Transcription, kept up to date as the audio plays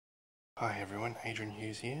Hi everyone, Adrian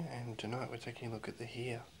Hughes here, and tonight we're taking a look at the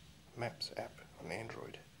Here Maps app on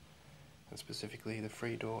Android, and specifically the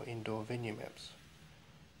free indoor venue maps,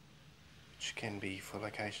 which can be for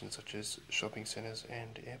locations such as shopping centres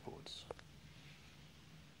and airports.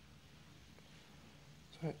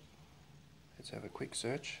 So, let's have a quick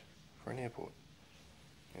search for an airport.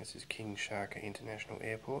 This is King Shaka International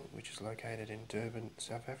Airport, which is located in Durban,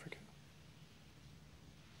 South Africa.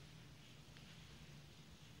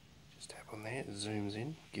 Just tap on there, it zooms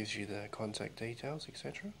in, gives you the contact details,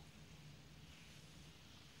 etc.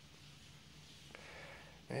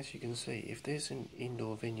 As you can see, if there's an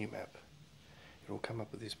indoor venue map, it will come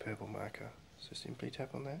up with this purple marker. So simply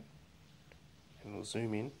tap on that, and it will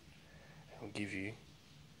zoom in, and it will give you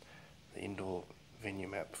the indoor venue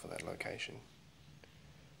map for that location.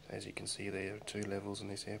 So as you can see, there are two levels in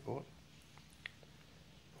this airport.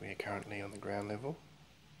 We are currently on the ground level,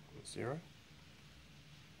 0.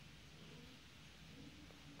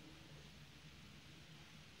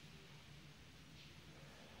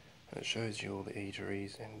 It shows you all the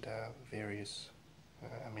eateries and various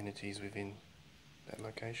amenities within that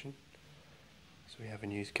location. So we have a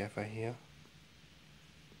news cafe here,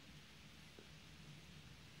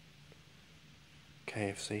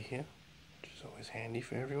 KFC here, which is always handy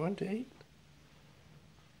for everyone to eat.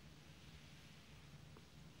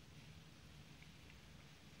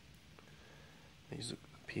 These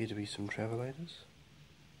appear to be some travellators.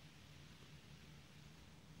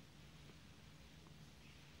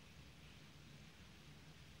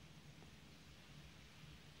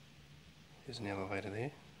 There's an elevator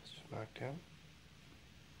there, it's just marked out.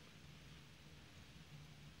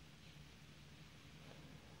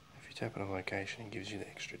 If you tap on a location, it gives you the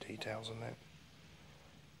extra details on that.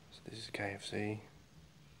 So this is KFC.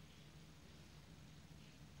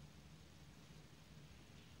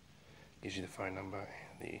 Gives you the phone number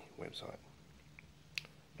and the website.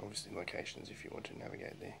 Obviously locations if you want to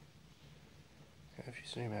navigate there. Now if you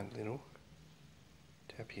zoom out a little,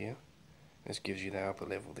 tap here, this gives you the upper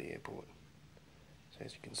level of the airport. So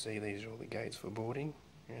as you can see, these are all the gates for boarding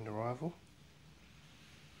and arrival.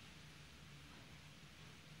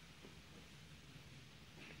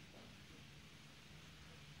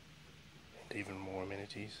 And even more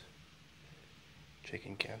amenities,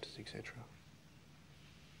 check-in counters, etc.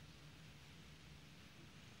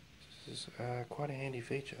 This is quite a handy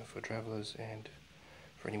feature for travellers and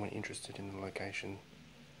for anyone interested in the location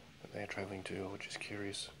that they are travelling to or just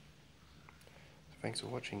curious. So thanks for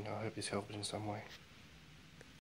watching. I hope this helped in some way.